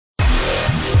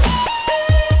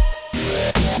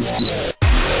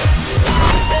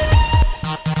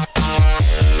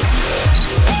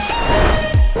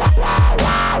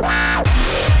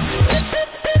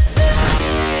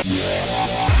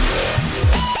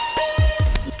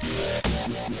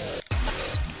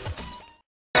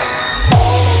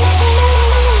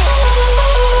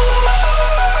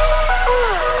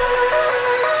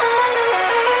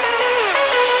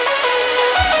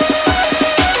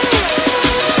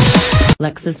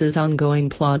Lexus's ongoing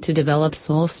plot to develop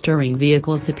soul-stirring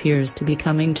vehicles appears to be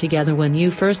coming together when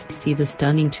you first see the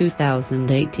stunning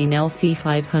 2018 LC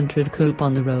 500 coupe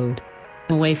on the road.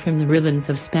 Away from the ribbons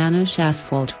of Spanish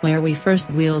asphalt where we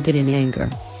first wheeled it in anger,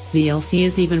 the LC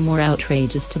is even more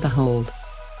outrageous to behold.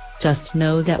 Just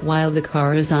know that while the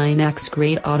car is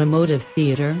IMAX-grade automotive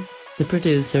theater, the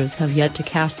producers have yet to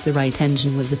cast the right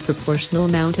engine with the proportional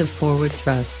amount of forward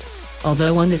thrust,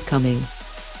 although one is coming.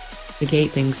 The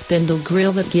gaping spindle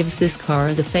grille that gives this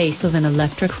car the face of an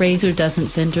electric razor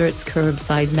doesn't hinder its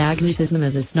curbside magnetism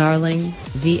as its snarling,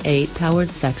 V8-powered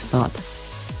sexbot.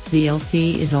 The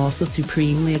LC is also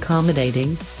supremely accommodating,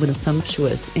 with a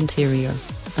sumptuous interior,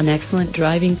 an excellent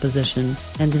driving position,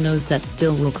 and a nose that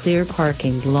still will clear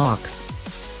parking blocks.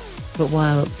 But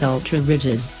while it's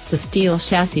ultra-rigid, the steel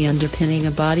chassis underpinning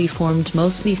a body formed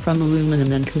mostly from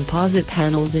aluminum and composite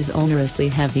panels is onerously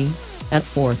heavy. At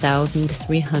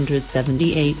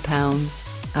 4,378 pounds,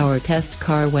 our test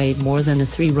car weighed more than a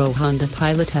 3-row Honda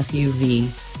Pilot SUV.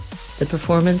 The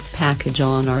performance package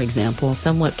on our example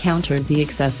somewhat countered the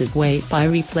excessive weight by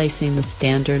replacing the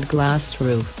standard glass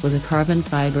roof with a carbon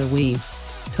fiber weave,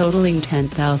 totaling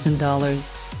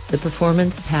 $10,000. The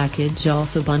performance package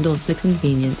also bundles the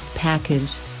convenience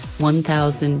package,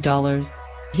 $1,000.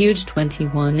 Huge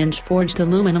 21-inch forged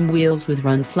aluminum wheels with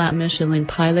run-flat Michelin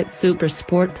Pilot Super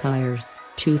Sport tires,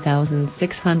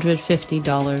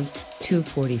 $2,650,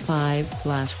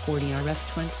 245/40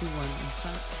 RF 21 in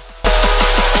front.